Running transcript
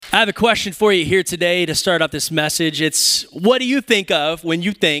I have a question for you here today to start off this message. It's, what do you think of when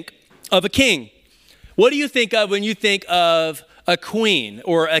you think of a king? What do you think of when you think of a queen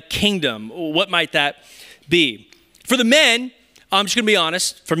or a kingdom? What might that be? For the men, I'm just going to be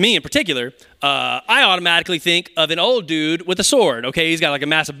honest, for me in particular, I automatically think of an old dude with a sword, okay? He's got like a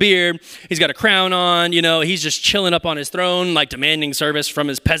massive beard, he's got a crown on, he's just chilling up on his throne, like demanding service from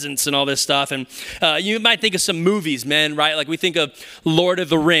his peasants and all this stuff. And you might think of some movies, men, right? Like we think of Lord of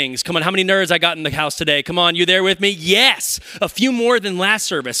the Rings. Come on, how many nerds I got in the house today? Come on, you there with me? Yes, a few more than last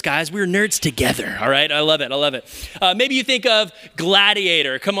service, guys. We're nerds together, all right? I love it. Maybe you think of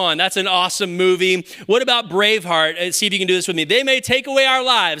Gladiator. Come on, that's an awesome movie. What about Braveheart? See if you can do this with me. They may take away our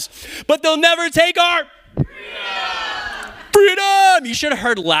lives, but they'll never take our freedom. You should have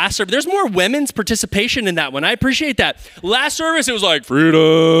heard last service. There's more women's participation in that one. I appreciate that. Last service, it was like,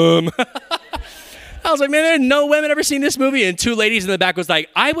 freedom. I was like, man, there's no women ever seen this movie. And two ladies in the back was like,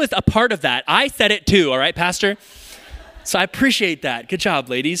 I was a part of that. I said it too, all right, Pastor? So I appreciate that. Good job,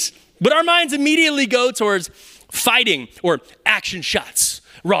 ladies. But our minds immediately go towards fighting or action shots,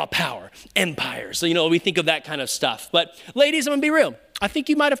 raw power, empires. So, we think of that kind of stuff. But ladies, I'm going to be real. I think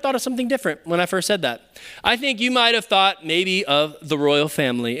you might have thought of something different when I first said that. I think you might have thought maybe of the royal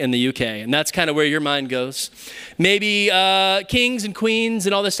family in the UK, and that's kind of where your mind goes. Maybe kings and queens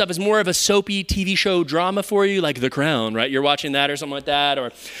and all this stuff is more of a soapy TV show drama for you, like The Crown, right? You're watching that or something like that. Or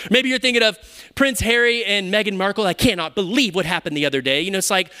maybe you're thinking of Prince Harry and Meghan Markle. I cannot believe what happened the other day.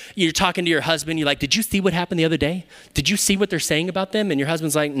 It's like you're talking to your husband. You're like, did you see what happened the other day? Did you see what they're saying about them? And your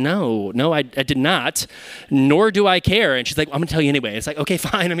husband's like, no, I did not, nor do I care. And she's like, I'm going to tell you anyway. It's like, okay,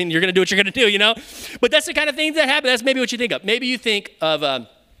 fine. I mean, you're going to do what you're going to do, But that's the kind of things that happen. That's maybe what you think of. Maybe you think of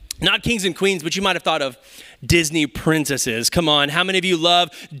not kings and queens, but you might have thought of Disney princesses. Come on, how many of you love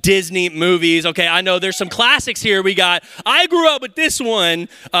Disney movies? Okay, I know there's some classics here. I grew up with this one.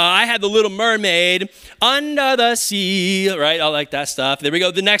 I had The Little Mermaid, Under the Sea, right? I like that stuff. There we go.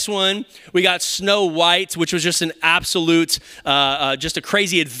 The next one, we got Snow White, which was just an absolute, just a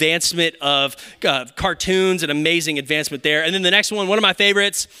crazy advancement of cartoons, an amazing advancement there. And then the next one of my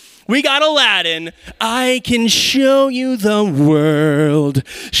favorites, we got Aladdin. I can show you the world,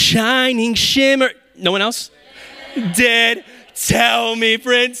 shining shimmer. No one else? Did tell me,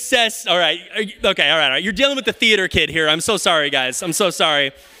 princess. All right. Okay, all right. You're dealing with the theater kid here. I'm so sorry, guys. I'm so sorry.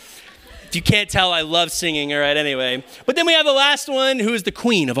 If you can't tell, I love singing. All right, anyway. But then we have the last one, who is the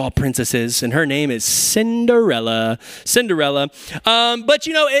queen of all princesses, and her name is Cinderella. But,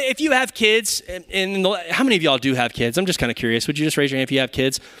 if you have kids, and how many of y'all do have kids? I'm just kind of curious. Would you just raise your hand if you have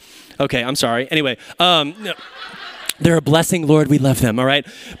kids? Okay, I'm sorry. Anyway, no. They're a blessing, Lord. We love them, all right?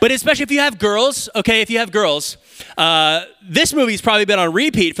 But especially if you have girls, this movie's probably been on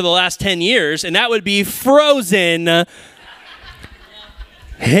repeat for the last 10 years, and that would be Frozen.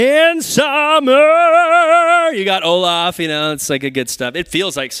 In summer, you got Olaf, it's like a good stuff. It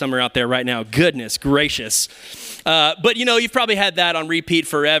feels like summer out there right now. Goodness gracious. But you've probably had that on repeat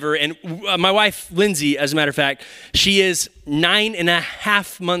forever. And my wife, Lindsay, as a matter of fact, she is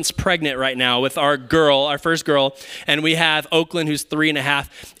 9.5 months pregnant right now with our first girl. And we have Oakland, who's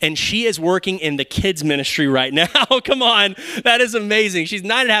 3.5. And she is working in the kids ministry right now. Come on. That is amazing. She's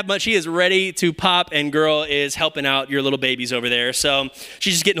 9.5 months. She is ready to pop, and girl is helping out your little babies over there. So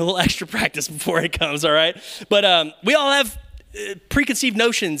she's just getting a little extra practice before it comes, all right? But we all have preconceived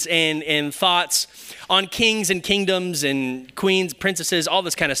notions and thoughts on kings and kingdoms and queens, princesses, all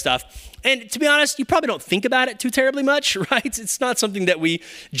this kind of stuff. And to be honest, you probably don't think about it too terribly much, right? It's not something that we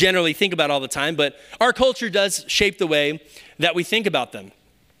generally think about all the time, but our culture does shape the way that we think about them.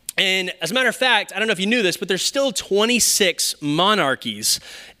 And as a matter of fact, I don't know if you knew this, but there's still 26 monarchies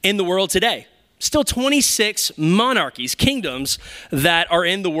in the world today. Still 26 monarchies, kingdoms that are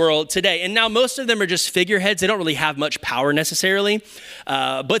in the world today. And now most of them are just figureheads. They don't really have much power necessarily.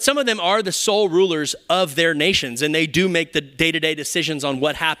 But some of them are the sole rulers of their nations. And they do make the day-to-day decisions on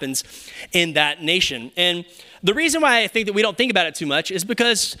what happens in that nation. And the reason why I think that we don't think about it too much is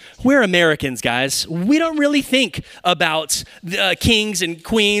because we're Americans, guys. We don't really think about kings and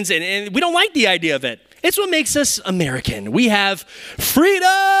queens, and we don't like the idea of it. It's what makes us American. We have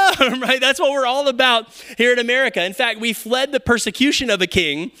freedom, right? That's what we're all about here in America. In fact, we fled the persecution of a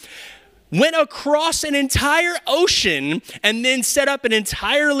king, went across an entire ocean, and then set up an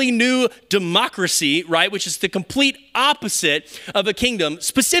entirely new democracy, right? Which is the complete opposite of a kingdom,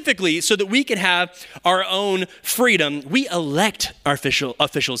 specifically so that we can have our own freedom. We elect our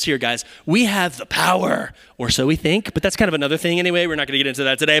officials here, guys. We have the power, or so we think, but that's kind of another thing anyway. We're not going to get into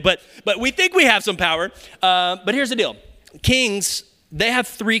that today, but we think we have some power. But here's the deal. Kings, they have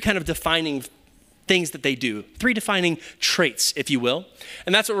three kind of defining things that they do, 3 defining traits, if you will.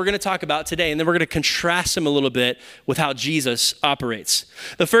 And that's what we're going to talk about today. And then we're going to contrast them a little bit with how Jesus operates.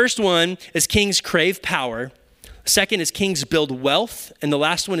 The first one is kings crave power. Second is kings build wealth. And the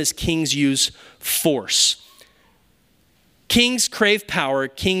last one is kings use force. Kings crave power,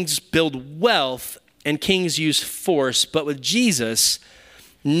 kings build wealth, and kings use force. But with Jesus,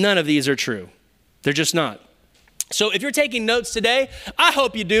 none of these are true. They're just not. So if you're taking notes today, I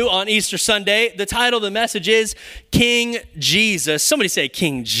hope you do on Easter Sunday. The title of the message is King Jesus. Somebody say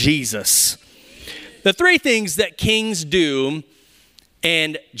King Jesus. The 3 things that kings do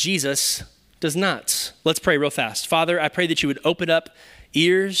and Jesus does not. Let's pray real fast. Father, I pray that you would open up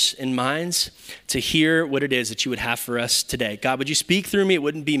ears and minds to hear what it is that you would have for us today. God, would you speak through me? It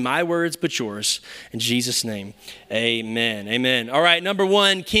wouldn't be my words, but yours. In Jesus' name, amen. Amen. All right, number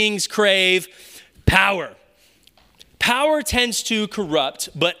 1, kings crave power. Power tends to corrupt,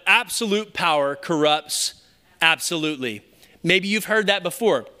 but absolute power corrupts absolutely. Maybe you've heard that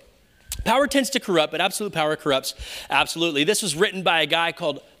before. Power tends to corrupt, but absolute power corrupts absolutely. This was written by a guy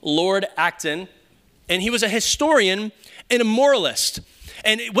called Lord Acton, and he was a historian and a moralist.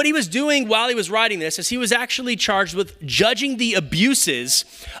 And what he was doing while he was writing this is he was actually charged with judging the abuses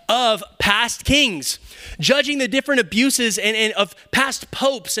of past kings, judging the different abuses and of past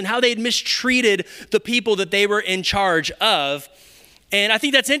popes and how they had mistreated the people that they were in charge of. And I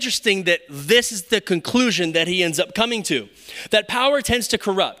think that's interesting that this is the conclusion that he ends up coming to, that power tends to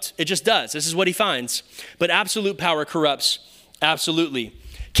corrupt. It just does. This is what he finds. But absolute power corrupts absolutely.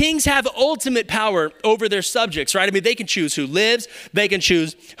 Kings have ultimate power over their subjects, right? I mean, they can choose who lives, they can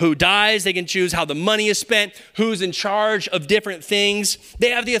choose who dies, they can choose how the money is spent, who's in charge of different things.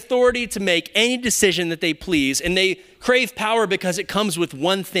 They have the authority to make any decision that they please, and they crave power because it comes with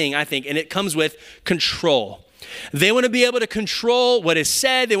one thing, I think, and it comes with control. They want to be able to control what is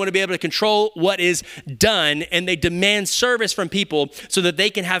said. They want to be able to control what is done, and they demand service from people so that they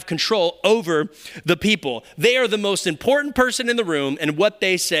can have control over the people. They are the most important person in the room, and what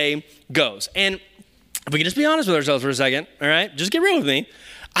they say goes. And if we can just be honest with ourselves for a second, all right? Just get real with me.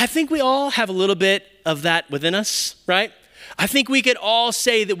 I think we all have a little bit of that within us, right? I think we could all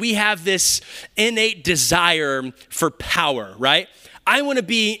say that we have this innate desire for power, right? I want to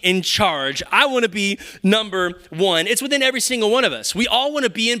be in charge. I want to be number one. It's within every single one of us. We all want to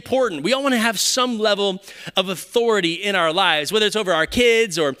be important. We all want to have some level of authority in our lives, whether it's over our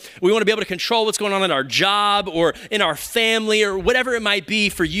kids or we want to be able to control what's going on in our job or in our family or whatever it might be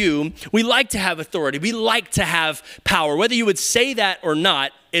for you. We like to have authority. We like to have power. Whether you would say that or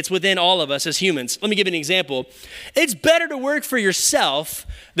not, it's within all of us as humans. Let me give you an example. It's better to work for yourself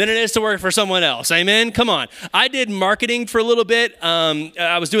than it is to work for someone else. Amen? Come on. I did marketing for a little bit.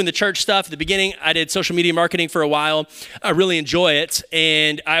 I was doing the church stuff at the beginning. I did social media marketing for a while. I really enjoy it.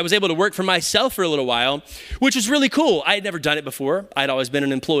 And I was able to work for myself for a little while, which was really cool. I had never done it before. I'd always been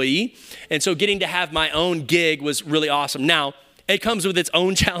an employee. And so getting to have my own gig was really awesome. Now, it comes with its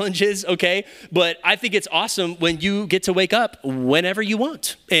own challenges, okay? But I think it's awesome when you get to wake up whenever you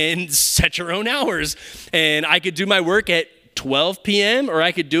want and set your own hours. And I could do my work at 12 p.m. or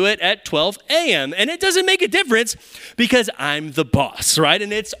I could do it at 12 a.m. And it doesn't make a difference because I'm the boss, right?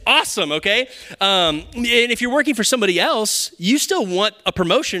 And it's awesome, okay? And if you're working for somebody else, you still want a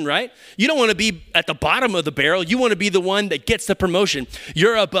promotion, right? You don't want to be at the bottom of the barrel. You want to be the one that gets the promotion.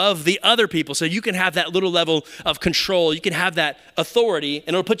 You're above the other people, so you can have that little level of control. You can have that authority, and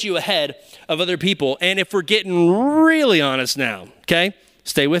it'll put you ahead of other people. And if we're getting really honest now, okay?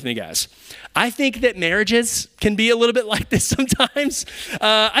 Stay with me, guys. I think that marriages can be a little bit like this sometimes.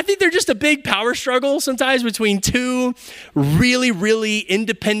 I think they're just a big power struggle sometimes between two really, really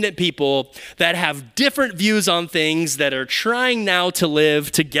independent people that have different views on things that are trying now to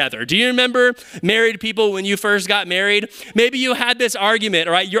live together. Do you remember married people when you first got married? Maybe you had this argument,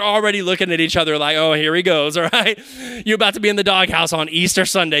 all right? You're already looking at each other like, oh, here he goes, all right? You're about to be in the doghouse on Easter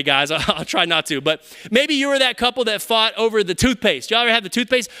Sunday, guys. I'll try not to. But maybe you were that couple that fought over the toothpaste. Y'all ever have the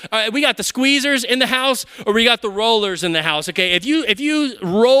toothpaste? All right, we got the squeezers in the house or we got the rollers in the house, okay? If you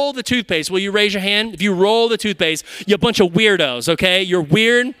roll the toothpaste, will you raise your hand? If you roll the toothpaste, you're a bunch of weirdos, okay? You're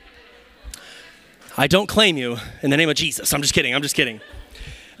weird. I don't claim you in the name of Jesus. I'm just kidding.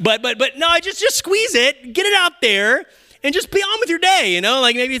 But no, just squeeze it, get it out there. and just be on with your day,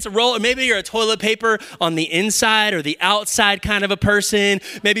 Like maybe it's a roll, or maybe you're a toilet paper on the inside or the outside kind of a person.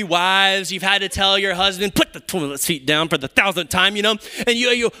 Maybe wives, you've had to tell your husband, put the toilet seat down for the 1,000th time, And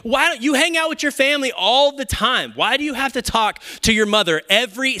why don't you hang out with your family all the time? Why do you have to talk to your mother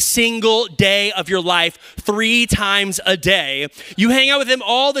every single day of your life, 3 times a day? You hang out with them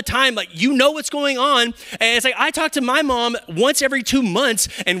all the time, like what's going on. And it's like, I talk to my mom once every 2 months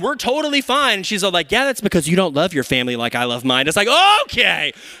and we're totally fine. And she's all like, yeah, that's because you don't love your family like I love mine. It's like,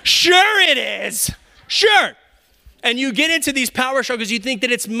 okay, sure it is. Sure. And you get into these power struggles. You think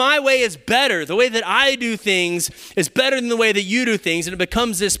that it's my way is better. The way that I do things is better than the way that you do things. And it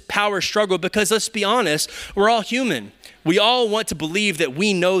becomes this power struggle because let's be honest, we're all human. We all want to believe that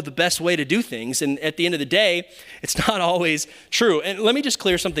we know the best way to do things. And at the end of the day, it's not always true. And let me just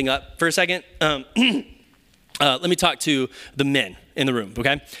clear something up for a second. Let me talk to the men in the room,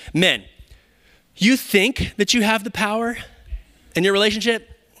 okay? Men, you think that you have the power in your relationship,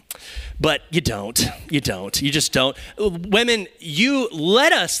 but you don't. You just don't. Women, you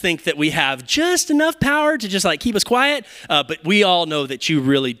let us think that we have just enough power to just like keep us quiet, but we all know that you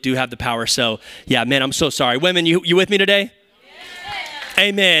really do have the power. So yeah, man, I'm so sorry. Women, you with me today? Yeah.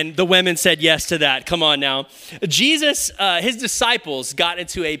 Amen. The women said yes to that. Come on now. Jesus, his disciples got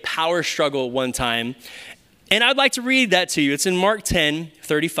into a power struggle one time, and I'd like to read that to you. It's in Mark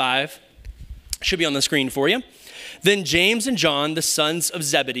 10:35. Should be on the screen for you. Then James and John, the sons of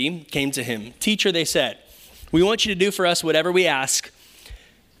Zebedee, came to him. Teacher, they said, we want you to do for us whatever we ask.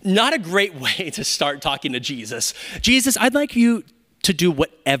 Not a great way to start talking to Jesus. Jesus, I'd like you to do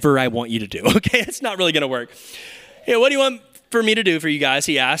whatever I want you to do. Okay, it's not really going to work. Yeah, what do you want for me to do for you guys?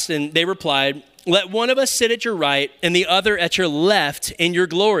 He asked, and they replied, let one of us sit at your right and the other at your left in your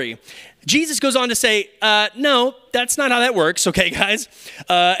glory. Jesus goes on to say, no, that's not how that works. Okay, guys.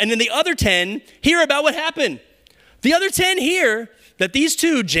 And then the other 10 hear about what happened. The other 10 hear that these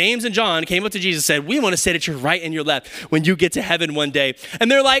two, James and John, came up to Jesus and said, we want to sit at your right and your left when you get to heaven one day. And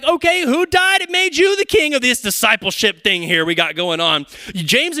they're like, okay, who died and made you the king of this discipleship thing here we got going on?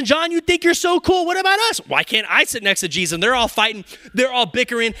 James and John, you think you're so cool. What about us? Why can't I sit next to Jesus? And they're all fighting. They're all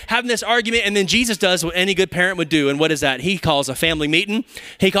bickering, having this argument. And then Jesus does what any good parent would do. And what is that? He calls a family meeting.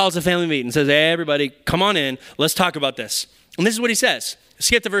 Says, hey, everybody, come on in. Let's talk about this. And this is what he says.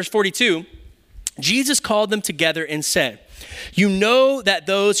 Skip to verse 42. Jesus called them together and said, you know that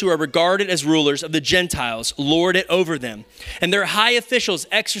those who are regarded as rulers of the Gentiles lord it over them, and their high officials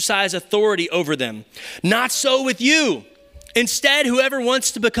exercise authority over them. Not so with you. Instead, whoever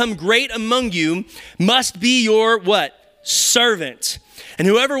wants to become great among you must be your what? Servant. And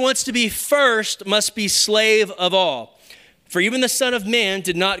whoever wants to be first must be slave of all. For even the Son of Man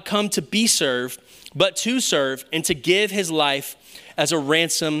did not come to be served, but to serve and to give his life as a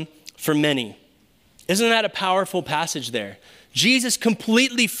ransom for many. Isn't that a powerful passage there? Jesus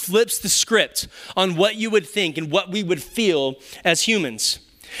completely flips the script on what you would think and what we would feel as humans.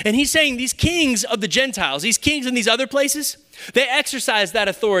 And he's saying these kings of the Gentiles, these kings in these other places, they exercise that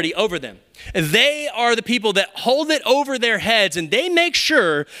authority over them. And they are the people that hold it over their heads, and they make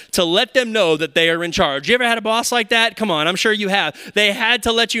sure to let them know that they are in charge. You ever had a boss like that? Come on, I'm sure you have. They had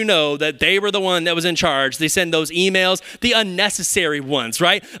to let you know that they were the one that was in charge. They send those emails, the unnecessary ones,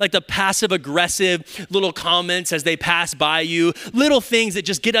 right? Like the passive-aggressive little comments as they pass by you, little things that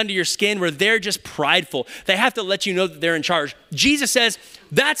just get under your skin where they're just prideful. They have to let you know that they're in charge. Jesus says,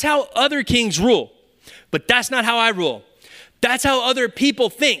 that's how other kings rule, but that's not how I rule. That's how other people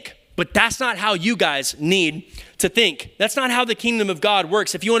think. But that's not how you guys need to think. That's not how the kingdom of God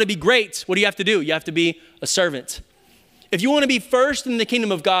works. If you want to be great, what do you have to do? You have to be a servant. If you want to be first in the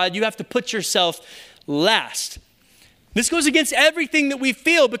kingdom of God, you have to put yourself last. This goes against everything that we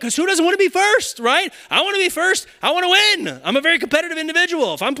feel, because who doesn't want to be first, right? I want to be first. I want to win. I'm a very competitive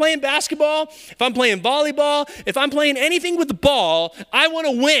individual. If I'm playing basketball, if I'm playing volleyball, if I'm playing anything with the ball, I want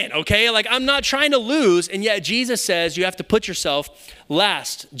to win, okay? Like I'm not trying to lose. And yet Jesus says you have to put yourself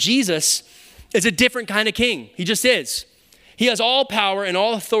last. Jesus is a different kind of king. He just is. He has all power and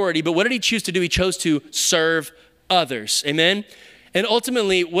all authority, but what did he choose to do? He chose to serve others, amen? And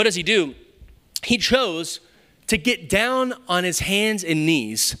ultimately, what does he do? He chose to get down on his hands and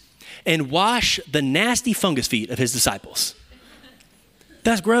knees and wash the nasty fungus feet of his disciples.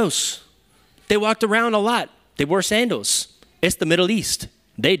 That's gross. They walked around a lot. They wore sandals. It's the Middle East.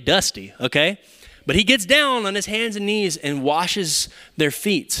 They dusty, okay? But he gets down on his hands and knees and washes their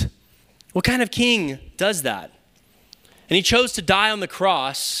feet. What kind of king does that? And he chose to die on the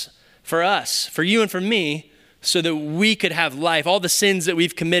cross for us, for you and for me, so that we could have life. All the sins that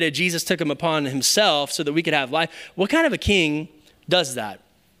we've committed, Jesus took them upon himself so that we could have life. What kind of a king does that?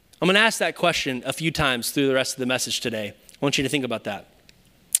 I'm going to ask that question a few times through the rest of the message today. I want you to think about that.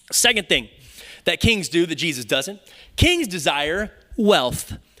 Second thing that kings do that Jesus doesn't, kings desire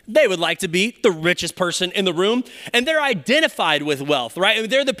wealth. They would like to be the richest person in the room, and they're identified with wealth, right? I mean,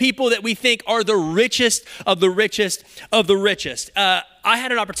 they're the people that we think are the richest of the richest of the richest. I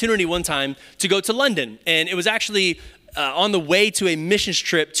had an opportunity one time to go to London, and it was actually on the way to a missions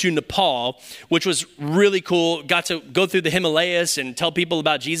trip to Nepal, which was really cool. Got to go through the Himalayas and tell people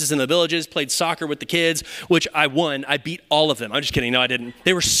about Jesus in the villages, played soccer with the kids, which I won. I beat all of them. I'm just kidding. No, I didn't.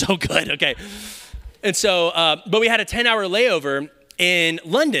 They were so good. Okay. And so, but we had a 10-hour layover in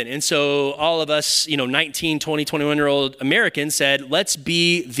London. And so all of us, 19, 20, 21-year-old Americans said, let's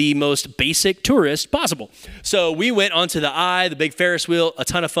be the most basic tourist possible. So we went onto the Eye, the big Ferris wheel, a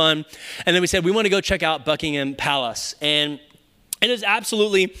ton of fun. And then we said, we want to go check out Buckingham Palace. And it is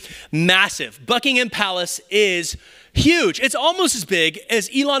absolutely massive. Buckingham Palace is huge. It's almost as big as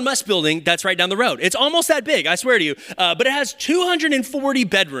Elon Musk building that's right down the road. It's almost that big, I swear to you. But it has 240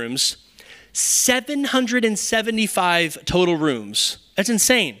 bedrooms, 775 total rooms. That's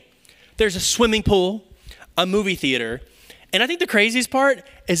insane. There's a swimming pool, a movie theater, and I think the craziest part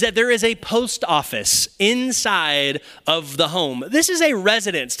is that there is a post office inside of the home. This is a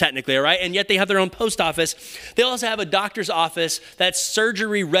residence technically, all right? And yet they have their own post office. They also have a doctor's office that's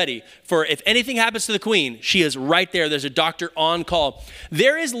surgery ready for if anything happens to the queen, she is right there. There's a doctor on call.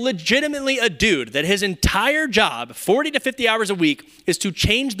 There is legitimately a dude that his entire job, 40 to 50 hours a week, is to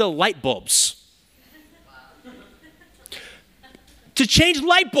change the light bulbs. To change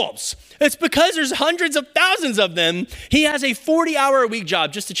light bulbs. It's because there's hundreds of thousands of them. He has a 40-hour-a-week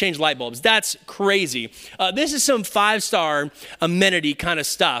job just to change light bulbs. That's crazy. This is some 5-star amenity kind of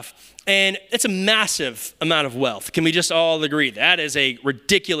stuff. And it's a massive amount of wealth. Can we just all agree? That is a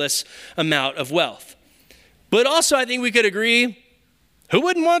ridiculous amount of wealth. But also, I think we could agree, who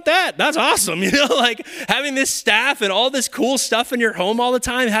wouldn't want that? That's awesome. Like having this staff and all this cool stuff in your home all the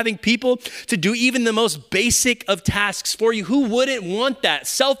time, having people to do even the most basic of tasks for you. Who wouldn't want that?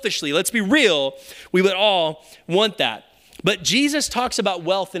 Selfishly, let's be real, we would all want that. But Jesus talks about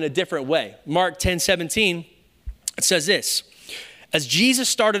wealth in a different way. Mark 10:17, it says this, as Jesus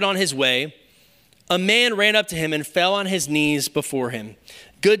started on his way, a man ran up to him and fell on his knees before him.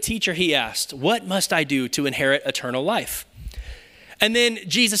 Good teacher, he asked, what must I do to inherit eternal life? And then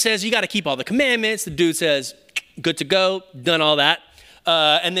Jesus says, you got to keep all the commandments. The dude says, good to go, done all that.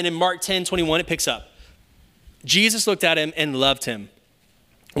 And then in Mark 10:21, it picks up. Jesus looked at him and loved him.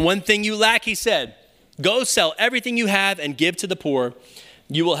 One thing you lack, he said, go sell everything you have and give to the poor.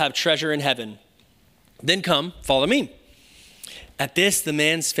 You will have treasure in heaven. Then come, follow me. At this, the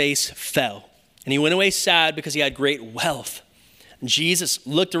man's face fell, and he went away sad because he had great wealth. Jesus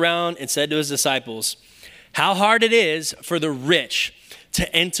looked around and said to his disciples, how hard it is for the rich to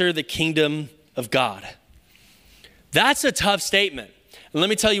enter the kingdom of God. That's a tough statement. And let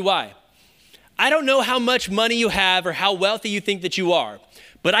me tell you why. I don't know how much money you have or how wealthy you think that you are,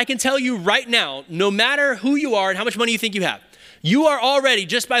 but I can tell you right now, no matter who you are and how much money you think you have, you are already,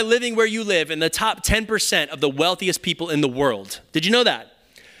 just by living where you live, in the top 10% of the wealthiest people in the world. Did you know that?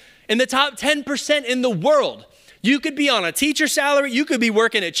 In the top 10% in the world. You could be on a teacher salary. You could be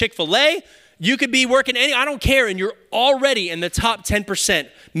working at Chick-fil-A. You could be working I don't care, and you're already in the top 10%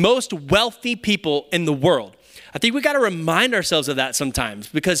 most wealthy people in the world. I think we got to remind ourselves of that sometimes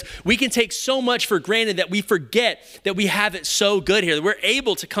because we can take so much for granted that we forget that we have it so good here, that we're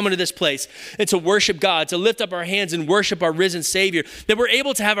able to come into this place and to worship God, to lift up our hands and worship our risen Savior, that we're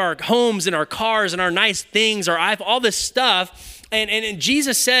able to have our homes and our cars and our nice things, our iPhone, all this stuff. And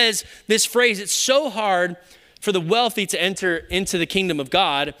Jesus says this phrase, it's so hard for the wealthy to enter into the kingdom of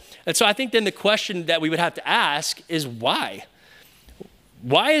God. And so I think then the question that we would have to ask is why?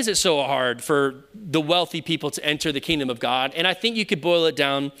 Why is it so hard for the wealthy people to enter the kingdom of God? And I think you could boil it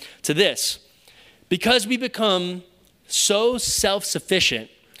down to this. Because we become so self-sufficient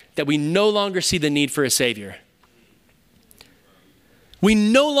that we no longer see the need for a savior. We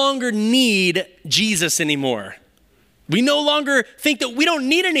no longer need Jesus anymore. We no longer think that we don't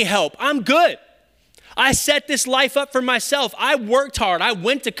need any help. I'm good. I set this life up for myself. I worked hard. I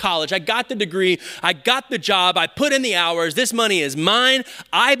went to college. I got the degree. I got the job. I put in the hours. This money is mine.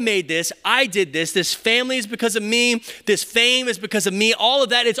 I made this. I did this. This family is because of me. This fame is because of me. All of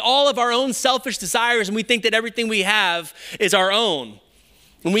that, it's all of our own selfish desires, and we think that everything we have is our own.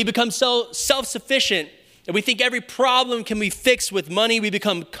 When we become so self-sufficient And we think every problem can be fixed with money. We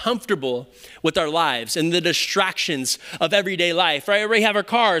become comfortable with our lives and the distractions of everyday life, right? We have our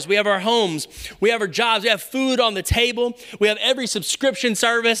cars, we have our homes, we have our jobs, we have food on the table. We have every subscription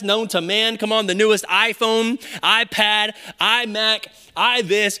service known to man. Come on, the newest iPhone, iPad, iMac, I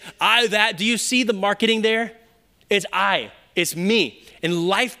this, I that. Do you see the marketing there? It's me. And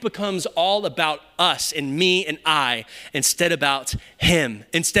life becomes all about us and me and I instead about him,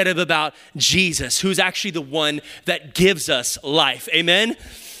 instead of about Jesus, who's actually the one that gives us life. Amen?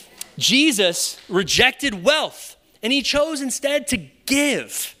 Jesus rejected wealth and he chose instead to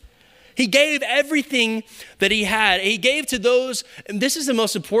give. He gave everything that he had. He gave to those, and this is the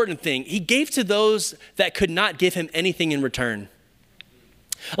most important thing, he gave to those that could not give him anything in return.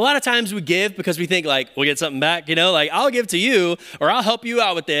 A lot of times we give because we think like, we'll get something back, like I'll give to you or I'll help you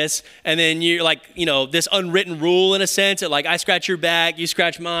out with this. And then you're like, this unwritten rule in a sense that like I scratch your back, you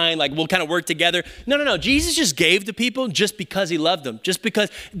scratch mine, like we'll kind of work together. No. Jesus just gave to people just because he loved them, just because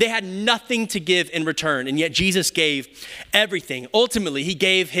they had nothing to give in return. And yet Jesus gave everything. Ultimately, he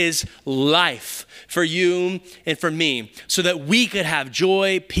gave his life for you and for me so that we could have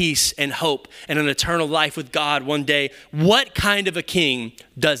joy, peace, and hope and an eternal life with God one day. What kind of a king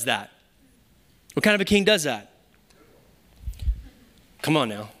does that? What kind of a king does that? Come on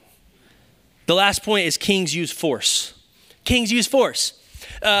now. The last point is kings use force. Kings use force.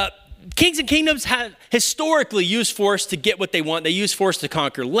 Kings and kingdoms have historically used force to get what they want. They use force to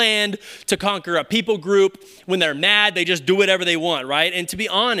conquer land, to conquer a people group. When they're mad, they just do whatever they want, right? And to be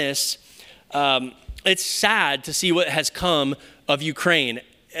honest, it's sad to see what has come of Ukraine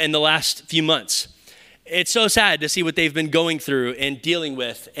in the last few months. It's so sad to see what they've been going through and dealing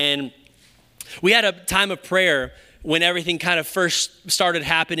with. And we had a time of prayer when everything kind of first started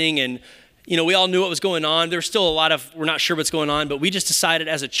happening, and we all knew what was going on. There's still we're not sure what's going on, but we just decided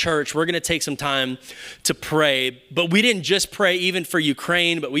as a church, we're going to take some time to pray. But we didn't just pray even for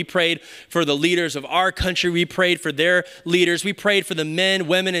Ukraine, but we prayed for the leaders of our country. We prayed for their leaders. We prayed for the men,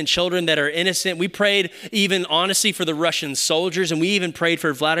 women, and children that are innocent. We prayed even honestly for the Russian soldiers, and we even prayed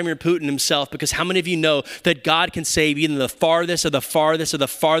for Vladimir Putin himself, because how many of you know that God can save even the farthest of the farthest of the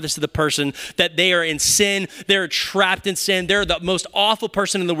farthest of the person, that they are in sin, they're trapped in sin, they're the most awful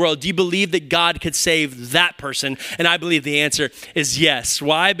person in the world. Do you believe that God could save that person? And I believe the answer is yes.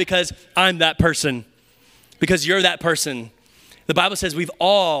 Why? Because I'm that person. Because you're that person. The Bible says we've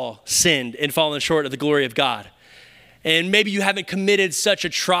all sinned and fallen short of the glory of God. And maybe you haven't committed such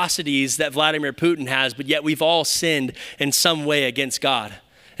atrocities that Vladimir Putin has, but yet we've all sinned in some way against God.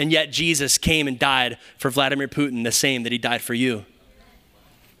 And yet Jesus came and died for Vladimir Putin the same that he died for you.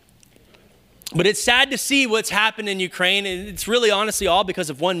 But it's sad to see what's happened in Ukraine, and it's really honestly all because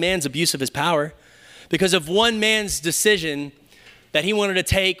of one man's abuse of his power, because of one man's decision that he wanted to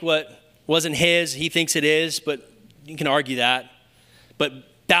take what wasn't his. He thinks it is, but you can argue that. But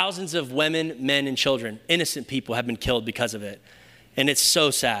thousands of women, men, and children, innocent people, have been killed because of it, and it's so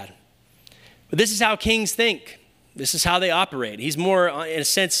sad. But this is how kings think. This is how they operate. He's more, in a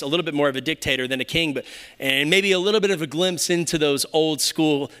sense, a little bit more of a dictator than a king, and maybe a little bit of a glimpse into those old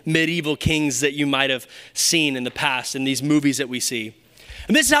school medieval kings that you might have seen in the past in these movies that we see.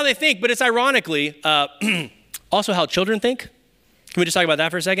 And this is how they think, but it's ironically also how children think. Can we just talk about that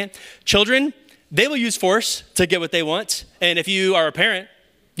for a second? Children, they will use force to get what they want. And if you are a parent,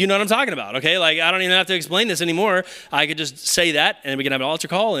 you know what I'm talking about, okay? Like, I don't even have to explain this anymore. I could just say that, and we can have an altar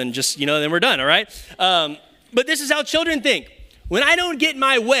call, and just, then we're done, all right? But this is how children think. When I don't get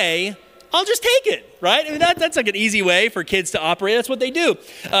my way, I'll just take it, right? I mean, that's like an easy way for kids to operate. That's what they do.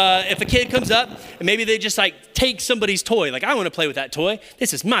 If a kid comes up and maybe they just like take somebody's toy, like I want to play with that toy.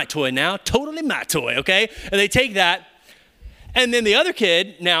 This is my toy now, totally my toy, okay? And they take that. And then the other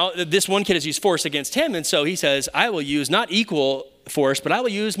kid, now this one kid has used force against him. And so he says, I will use not equal force, but I will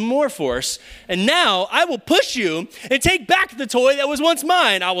use more force. And now I will push you and take back the toy that was once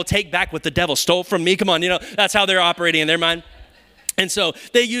mine. I will take back what the devil stole from me. Come on, that's how they're operating in their mind. And so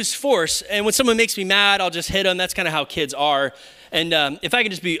they use force. And when someone makes me mad, I'll just hit them. That's kind of how kids are. And if I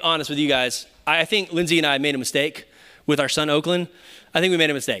could just be honest with you guys, I think Lindsay and I made a mistake with our son, Oakland. I think we made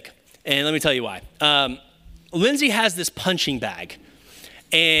a mistake. And let me tell you why. Lindsay has this punching bag.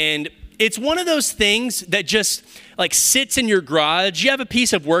 And it's one of those things that just like sits in your garage. You have a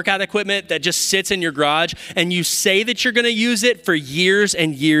piece of workout equipment that just sits in your garage, and you say that you're going to use it for years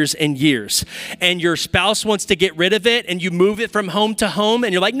and years and years. And your spouse wants to get rid of it, and you move it from home to home,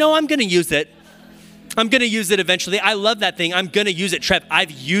 and you're like, no, I'm going to use it. I'm going to use it eventually. I love that thing. I'm going to use it. Trev,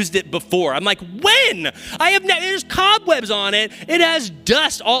 I've used it before. I'm like, when? There's cobwebs on it. It has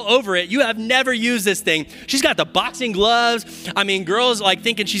dust all over it. You have never used this thing. She's got the boxing gloves. I mean, girls like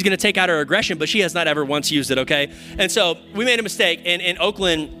thinking she's going to take out her aggression, but she has not ever once used it, okay? And so we made a mistake. And in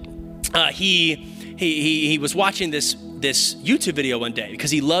Oakland, he was watching this YouTube video one day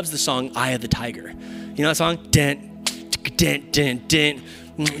because he loves the song Eye of the Tiger. You know that song?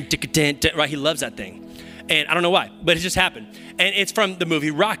 Right, he loves that thing. And I don't know why, but it just happened. And it's from the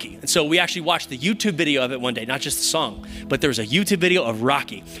movie Rocky. And so we actually watched the YouTube video of it one day, not just the song, but there was a YouTube video of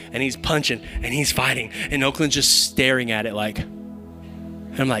Rocky, and he's punching and he's fighting, and Oakland's just staring at it like,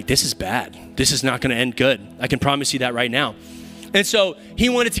 and I'm like, this is bad. This is not going to end good. I can promise you that right now. And so he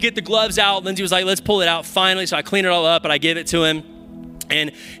wanted to get the gloves out. Lindsay was like, let's pull it out finally. So I clean it all up and I give it to him.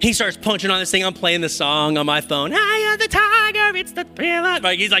 And he starts punching on this thing. I'm playing the song on my phone. Eye of the Tiger, it's the thriller.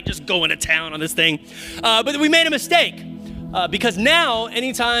 Like, he's like just going to town on this thing. But we made a mistake because now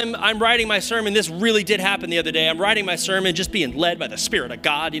anytime I'm writing my sermon, this really did happen the other day. I'm writing my sermon just being led by the Spirit of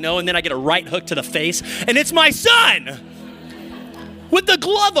God, you know, and then I get a right hook to the face and it's my son with the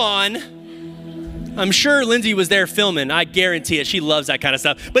glove on. I'm sure Lindsay was there filming. I guarantee it. She loves that kind of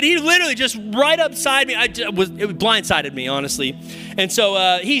stuff. But he literally just right upside me. It blindsided me, honestly. And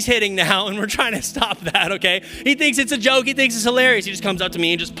so he's hitting now, and we're trying to stop that, okay? He thinks it's a joke. He thinks it's hilarious. He just comes up to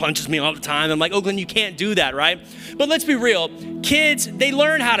me and just punches me all the time. I'm like, Oakland, you can't do that, right? But let's be real. Kids, they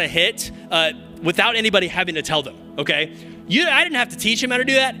learn how to hit without anybody having to tell them, okay? I didn't have to teach him how to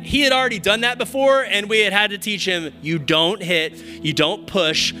do that. He had already done that before, and we had to teach him, you don't hit, you don't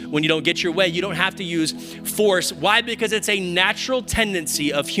push when you don't get your way. You don't have to use force. Why? Because it's a natural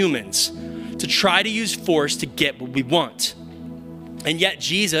tendency of humans to try to use force to get what we want. And yet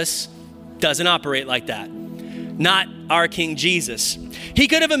Jesus doesn't operate like that. Not our King Jesus. He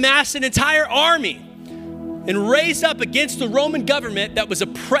could have amassed an entire army and raised up against the Roman government that was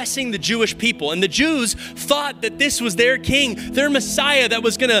oppressing the Jewish people. And the Jews thought that this was their king, their Messiah that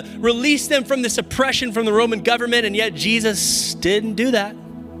was going to release them from this oppression from the Roman government. And yet Jesus didn't do that.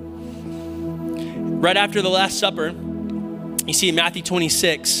 Right after the Last Supper, you see in Matthew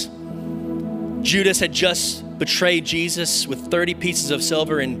 26, Judas had just betrayed Jesus with 30 pieces of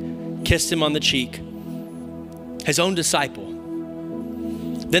silver and kissed him on the cheek. His own disciple.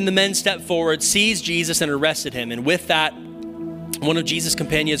 Then the men stepped forward, seized Jesus, and arrested him. And with that, one of Jesus'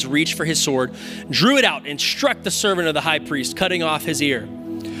 companions reached for his sword, drew it out, and struck the servant of the high priest, cutting off his ear.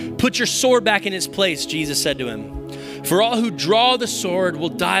 Put your sword back in its place, Jesus said to him. For all who draw the sword will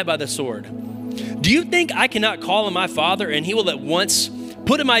die by the sword. Do you think I cannot call on my Father, and he will at once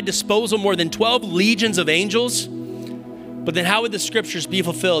put at my disposal more than 12 legions of angels? But then how would the scriptures be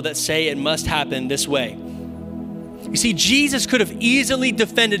fulfilled that say it must happen this way? You see, Jesus could have easily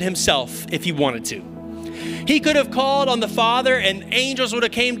defended himself if he wanted to. He could have called on the Father and angels would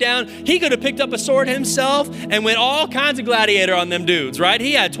have came down. He could have picked up a sword himself and went all kinds of gladiator on them dudes, right?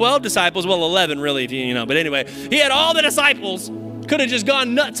 He had 12 disciples, well, 11 really, if you know. But anyway, he had all the disciples, could have just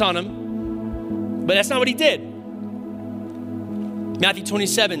gone nuts on him. But that's not what he did. Matthew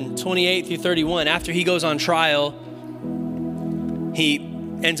 27, 28 through 31, after he goes on trial, he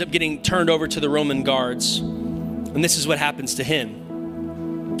ends up getting turned over to the Roman guards. And this is what happens to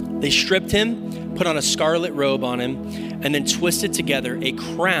him. They stripped him, put on a scarlet robe on him, and then twisted together a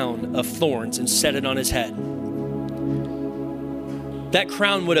crown of thorns and set it on his head. That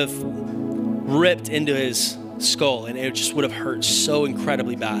crown would have ripped into his skull, and it just would have hurt so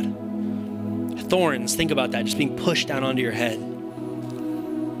incredibly bad. Thorns, think about that, just being pushed down onto your head.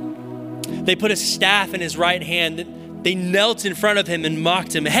 They put a staff in his right hand. They knelt in front of him and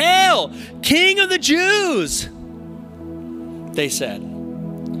mocked him. "Hail, King of the Jews!" they said.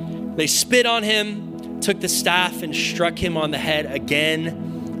 They spit on him, took the staff and struck him on the head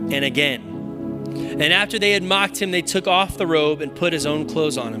again and again. And after they had mocked him, they took off the robe and put his own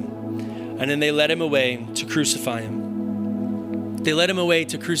clothes on him. And then they led him away to crucify him. They led him away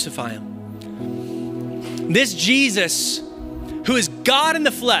to crucify him. This Jesus, who is God in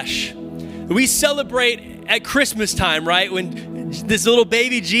the flesh, we celebrate at Christmas time, right? When this little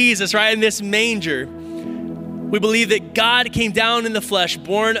baby Jesus, right, in this manger, we believe that God came down in the flesh,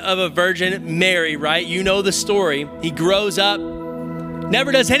 born of a virgin Mary, right? You know the story. He grows up,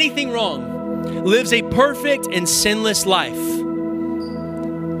 never does anything wrong, lives a perfect and sinless life,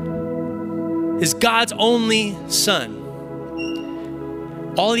 is God's only son.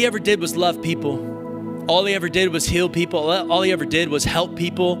 All he ever did was love people. All he ever did was heal people. All he ever did was help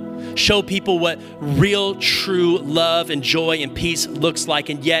people, show people what real, true love and joy and peace looks like.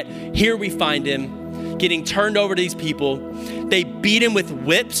 And yet, here we find him getting turned over to these people. They beat him with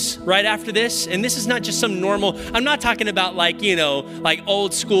whips right after this. And this is not just some normal, I'm not talking about like, you know, like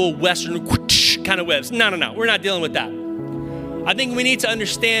old school Western kind of whips. No. We're not dealing with that. I think we need to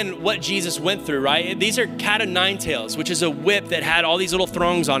understand what Jesus went through, right? These are cat o' nine tails, which is a whip that had all these little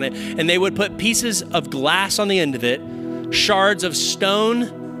thongs on it. And they would put pieces of glass on the end of it, shards of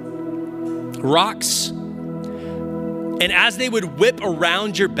stone, rocks. And as they would whip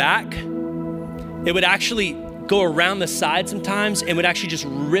around your back, it would actually go around the side sometimes and would actually just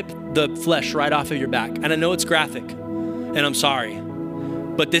rip the flesh right off of your back. And I know it's graphic, and I'm sorry,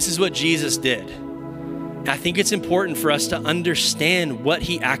 but this is what Jesus did. And I think it's important for us to understand what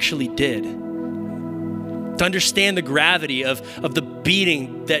he actually did, to understand the gravity of the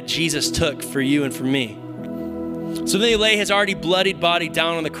beating that Jesus took for you and for me. So then they lay his already bloodied body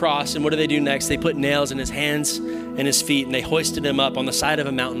down on the cross, and what do they do next? They put nails in his hands and his feet, and they hoisted him up on the side of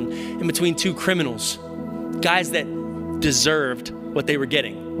a mountain in between two criminals, guys that deserved what they were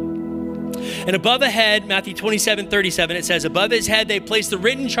getting. And above a head, Matthew 27:37, it says, above his head, they placed the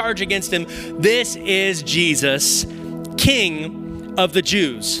written charge against him. This is Jesus, King of the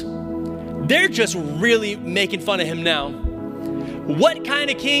Jews. They're just really making fun of him now. What kind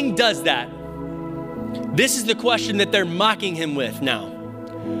of king does that? This is the question that they're mocking him with now.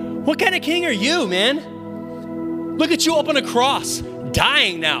 What kind of king are you, man? Look at you up on a cross,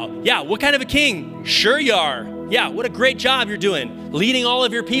 dying now. Yeah, what kind of a king? Sure you are. Yeah, what a great job you're doing, leading all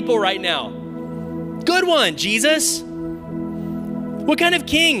of your people right now. Good one, Jesus. What kind of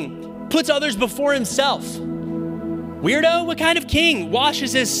king puts others before himself? Weirdo, what kind of king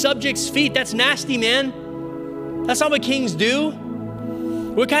washes his subjects' feet? That's nasty, man. That's not what kings do.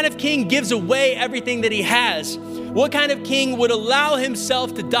 What kind of king gives away everything that he has? What kind of king would allow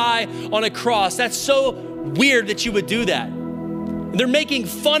himself to die on a cross? That's so weird that you would do that. They're making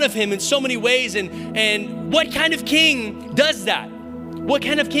fun of him in so many ways. And what kind of king does that? What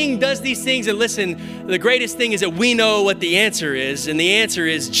kind of king does these things? And listen, the greatest thing is that we know what the answer is. And the answer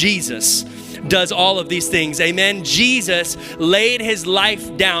is Jesus does all of these things. Amen. Jesus laid his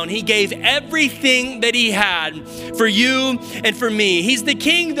life down. He gave everything that he had for you and for me. He's the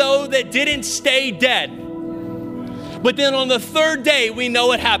king, though, that didn't stay dead. But then on the third day, we know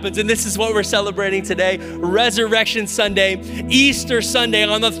what happens. And this is what we're celebrating today. Resurrection Sunday, Easter Sunday.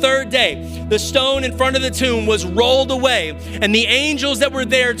 On the third day, the stone in front of the tomb was rolled away. And the angels that were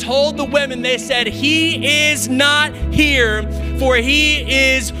there told the women, they said, he is not here, for he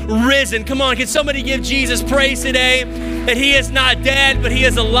is risen. Come on, can somebody give Jesus praise today? That he is not dead, but he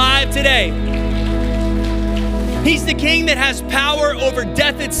is alive today. He's the king that has power over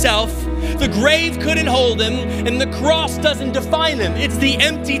death itself. The grave couldn't hold him, and the cross doesn't define him. It's the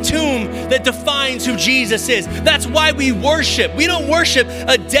empty tomb that defines who Jesus is. That's why we worship. We don't worship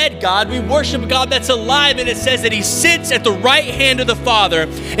a dead God. We worship a God that's alive, and it says that he sits at the right hand of the Father,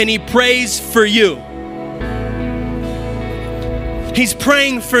 and he prays for you. He's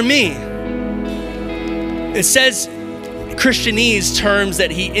praying for me. It says, Christianese terms,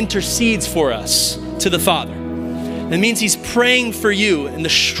 that he intercedes for us to the Father. That means he's praying for you and the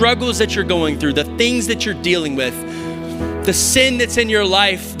struggles that you're going through, the things that you're dealing with, the sin that's in your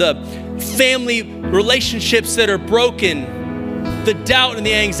life, the family relationships that are broken, the doubt and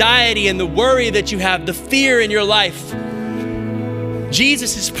the anxiety and the worry that you have, the fear in your life.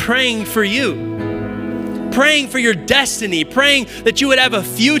 Jesus is praying for you, praying for your destiny, praying that you would have a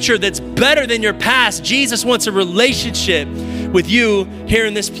future that's better than your past. Jesus wants a relationship with you here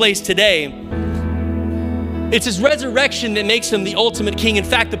in this place today. It's his resurrection that makes him the ultimate king. In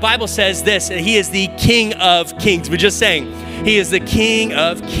fact, the Bible says this, that he is the King of Kings. We're just saying, he is the King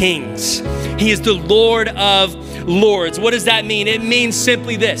of Kings. He is the Lord of Lords. What does that mean? It means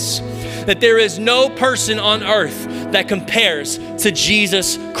simply this, that there is no person on earth that compares to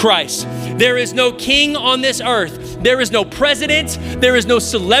Jesus Christ. There is no king on this earth. There is no president. There is no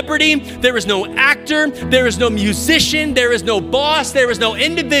celebrity. There is no actor. There is no musician. There is no boss. There is no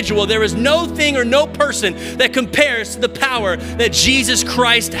individual. There is no thing or no person that compares to the power that Jesus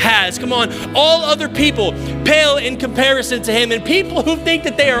Christ has. Come on, all other people pale in comparison to him, and people who think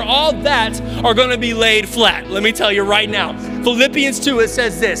that they are all that are going to be laid flat. Let me tell you right now. Philippians 2, it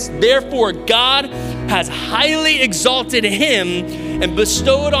says this, therefore God has highly exalted him and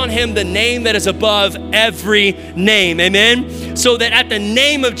bestowed on him the name that is above every name. Amen. So that at the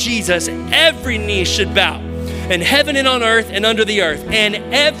name of Jesus, every knee should bow in heaven and on earth and under the earth, and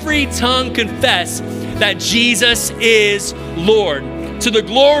every tongue confess that Jesus is Lord, to the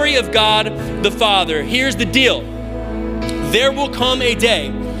glory of God the Father. Here's the deal. There will come a day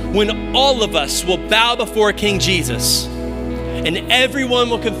when all of us will bow before King Jesus, and everyone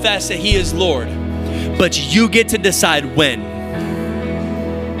will confess that he is Lord. but you get to decide when.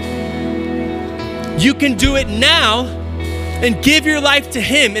 You can do it now and give your life to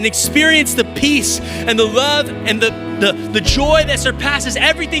him and experience the peace and the love and the joy that surpasses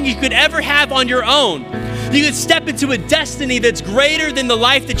everything you could ever have on your own. You could step into a destiny that's greater than the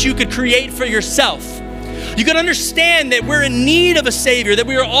life that you could create for yourself. You can understand that we're in need of a Savior, that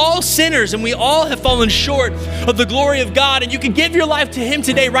we are all sinners and we all have fallen short of the glory of God, and you can give your life to him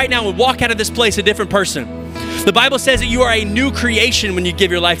today, right now, and walk out of this place a different person. The Bible says that you are a new creation when you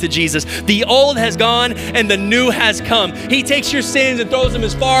give your life to Jesus. The old has gone and the new has come. He takes your sins and throws them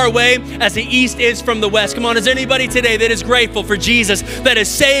as far away as the east is from the west. Come on, is there anybody today that is grateful for Jesus, that has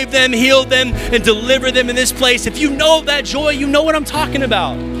saved them, healed them, and delivered them in this place? If you know that joy, you know what I'm talking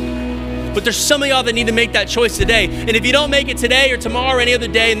about. But there's some of y'all that need to make that choice today. And if you don't make it today or tomorrow or any other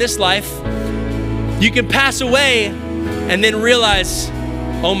day in this life, you can pass away and then realize,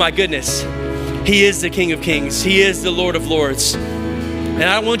 oh my goodness, he is the King of Kings. He is the Lord of Lords. And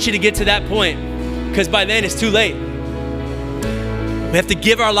I don't want you to get to that point, because by then it's too late. We have to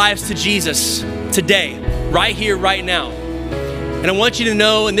give our lives to Jesus today, right here, right now. And I want you to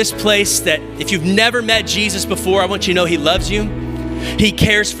know in this place that if you've never met Jesus before, I want you to know he loves you. He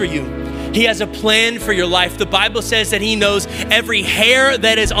cares for you. He has a plan for your life. The Bible says that he knows every hair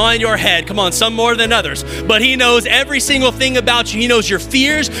that is on your head. Come on, some more than others. But he knows every single thing about you. He knows your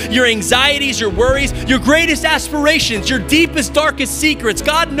fears, your anxieties, your worries, your greatest aspirations, your deepest, darkest secrets.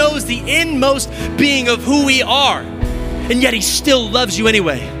 God knows the inmost being of who we are. And yet he still loves you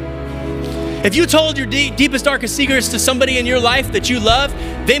anyway. If you told your deepest, darkest secrets to somebody in your life that you love,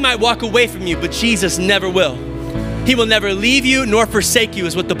 they might walk away from you, but Jesus never will. He will never leave you nor forsake you,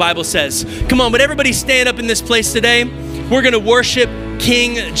 is what the Bible says. Come on, would everybody stand up in this place today? We're going to worship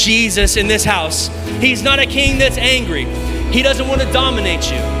King Jesus in this house. He's not a king that's angry. He doesn't want to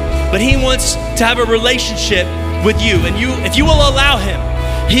dominate you, but he wants to have a relationship with you. And if you will allow him,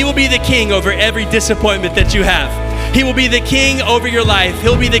 he will be the king over every disappointment that you have. He will be the king over your life.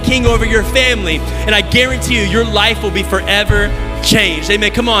 He'll be the king over your family. And I guarantee you, your life will be forever changed.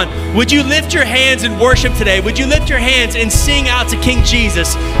 Amen. Come on. Would you lift your hands and worship today? Would you lift your hands and sing out to King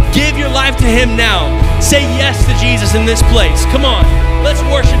Jesus? Give your life to him now. Say yes to Jesus in this place. Come on. Let's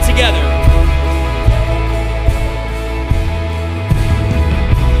worship together.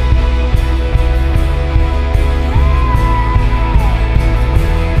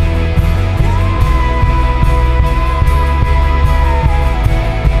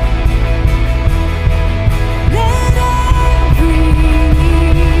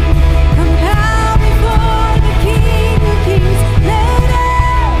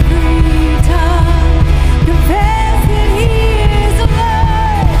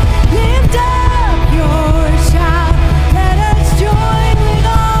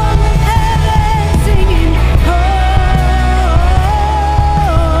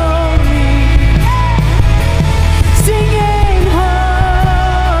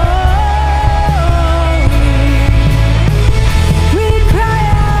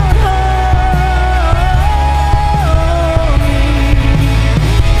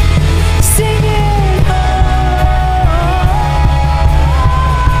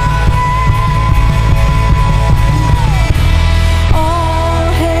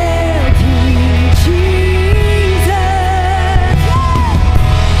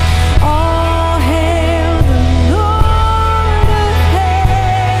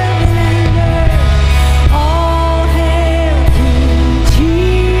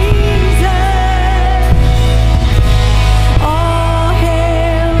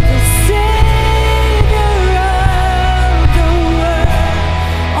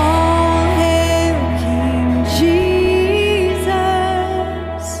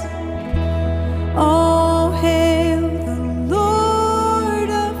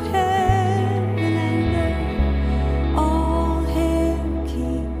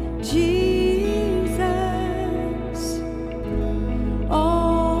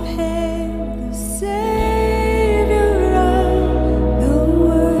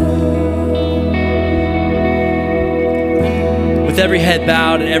 Every head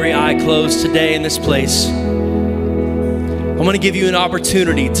bowed and every eye closed today in this place, I want to give you an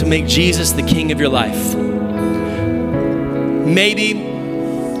opportunity to make Jesus the king of your life. Maybe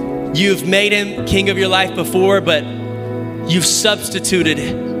you've made him king of your life before, but you've substituted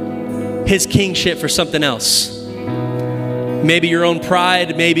his kingship for something else. Maybe your own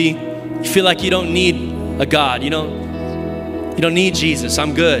pride, maybe you feel like you don't need a God. You don't need Jesus.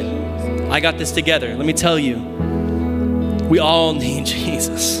 I'm good. I got this together. Let me tell you, we all need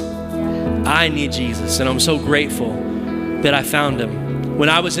Jesus. I need Jesus, and I'm so grateful that I found him. When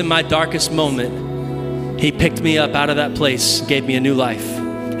I was in my darkest moment, He picked me up out of that place, gave me a new life.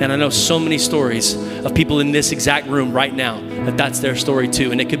 And I know so many stories of people in this exact room right now that that's their story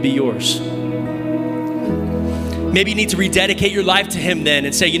too, and it could be yours. Maybe you need to rededicate your life to him then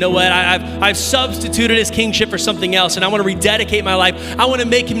and say, you know what, I've substituted his kingship for something else, and I want to rededicate my life. I want to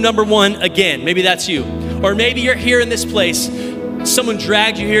make him number one again. Maybe that's you. Or maybe you're here in this place. Someone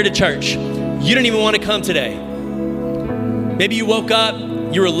dragged you here to church. You didn't even want to come today. Maybe you woke up,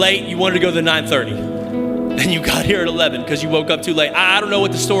 you were late, you wanted to go to the 9:30. And you got here at 11 because you woke up too late. I don't know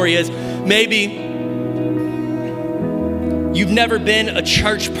what the story is. Maybe you've never been a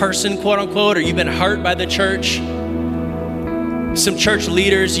church person, quote unquote, or you've been hurt by the church. Some church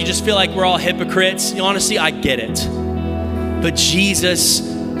leaders, you just feel like we're all hypocrites. Honestly, I get it. But Jesus,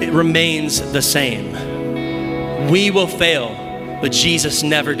 it remains the same. We will fail, but Jesus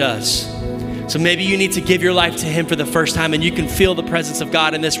never does. So maybe you need to give your life to him for the first time, and you can feel the presence of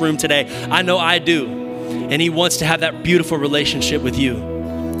God in this room today. I know I do. And he wants to have that beautiful relationship with you.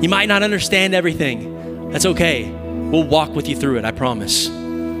 You might not understand everything. That's okay. We'll walk with you through it, I promise.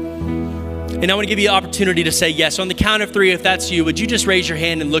 And I want to give you an opportunity to say yes. On the count of 3, if that's you, would you just raise your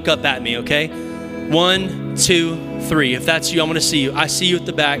hand and look up at me, okay? 1, 2, 3. If that's you, I want to see you. I see you at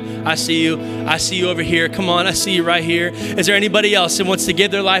the back. I see you. I see you over here. Come on, I see you right here. Is there anybody else that wants to give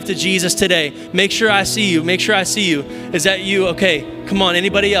their life to Jesus today? Make sure I see you. Make sure I see you. Is that you? Okay, come on.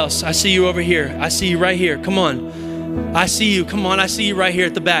 Anybody else? I see you over here. I see you right here. Come on. I see you. Come on, I see you right here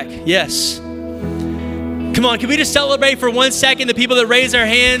at the back. Yes. Come on, can we just celebrate for 1 second the people that raise their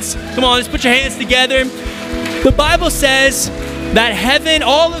hands? Come on, let's put your hands together. The Bible says that heaven,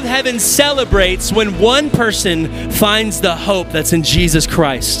 all of heaven celebrates when one person finds the hope that's in Jesus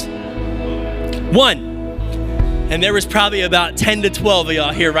Christ. One. And there was probably about 10 to 12 of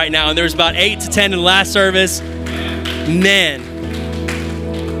y'all here right now, and there was about 8 to 10 in the last service. Man.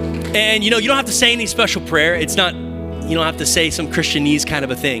 And you know, you don't have to say any special prayer. It's not, you don't have to say some Christianese kind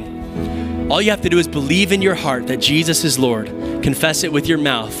of a thing. All you have to do is believe in your heart that Jesus is Lord. Confess it with your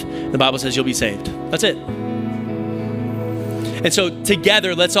mouth. The Bible says you'll be saved. That's it. And so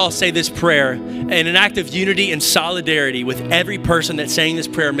together, let's all say this prayer in an act of unity and solidarity with every person that's saying this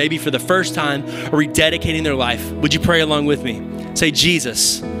prayer, maybe for the first time or rededicating their life. Would you pray along with me? Say,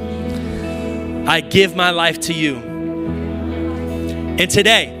 Jesus, I give my life to you. And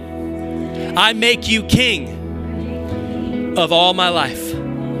today, I make you king of all my life.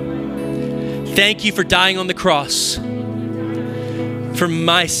 Thank you for dying on the cross for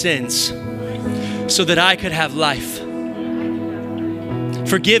my sins so that I could have life.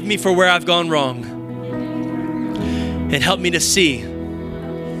 Forgive me for where I've gone wrong and help me to see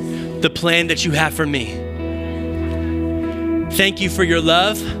the plan that you have for me. Thank you for your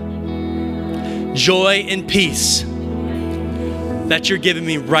love, joy, and peace that you're giving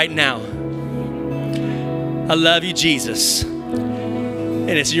me right now. I love you, Jesus. And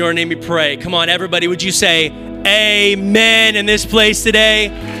it's in your name we pray. Come on, everybody, would you say amen in this place today?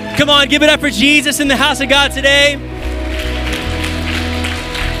 Come on, give it up for Jesus in the house of God today.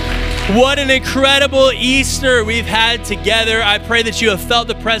 What an incredible Easter we've had together. I pray that you have felt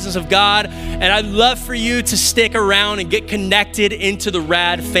the presence of God, and I'd love for you to stick around and get connected into the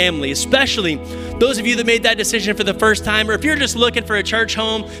RAD family, especially those of you that made that decision for the first time, or if you're just looking for a church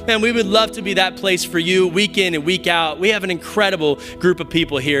home, man, we would love to be that place for you week in and week out. We have an incredible group of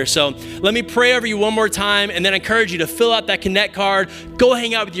people here. So let me pray over you one more time, and then encourage you to fill out that Connect card, go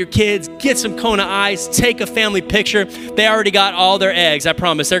hang out with your kids, get some Kona Ice, take a family picture. They already got all their eggs, I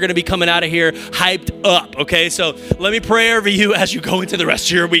promise. They're gonna be coming out of here hyped up, okay? So let me pray over you as you go into the rest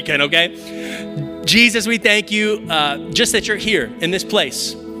of your weekend, okay? Jesus, we thank you just that you're here in this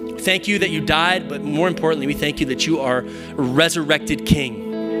place. Thank you that you died, but more importantly, we thank you that you are a resurrected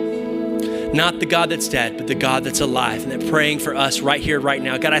King. Not the God that's dead, but the God that's alive and that praying for us right here, right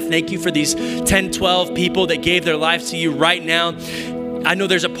now. God, I thank you for these 10, 12 people that gave their lives to you right now. I know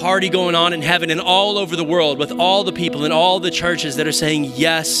there's a party going on in heaven and all over the world with all the people and all the churches that are saying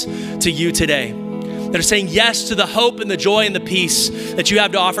yes to you today. That are saying yes to the hope and the joy and the peace that you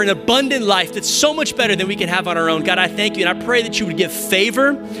have to offer, an abundant life that's so much better than we can have on our own. God, I thank you, and I pray that you would give favor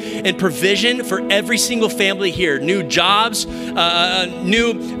and provision for every single family here. New jobs,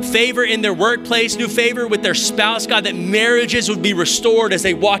 new favor in their workplace, new favor with their spouse. God, that marriages would be restored as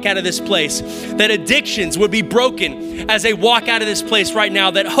they walk out of this place. That addictions would be broken as they walk out of this place right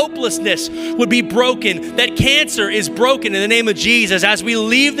now. That hopelessness would be broken. That cancer is broken in the name of Jesus. As we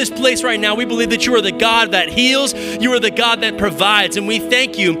leave this place right now, we believe that you are the God that heals. You are the God that provides. And we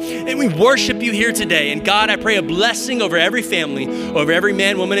thank you and we worship you here today. And God, I pray a blessing over every family, over every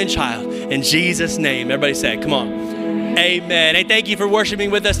man, woman, and child. In Jesus' name. Everybody say, come on. Amen. Hey, thank you for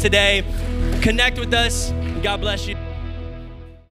worshiping with us today. Connect with us. God bless you.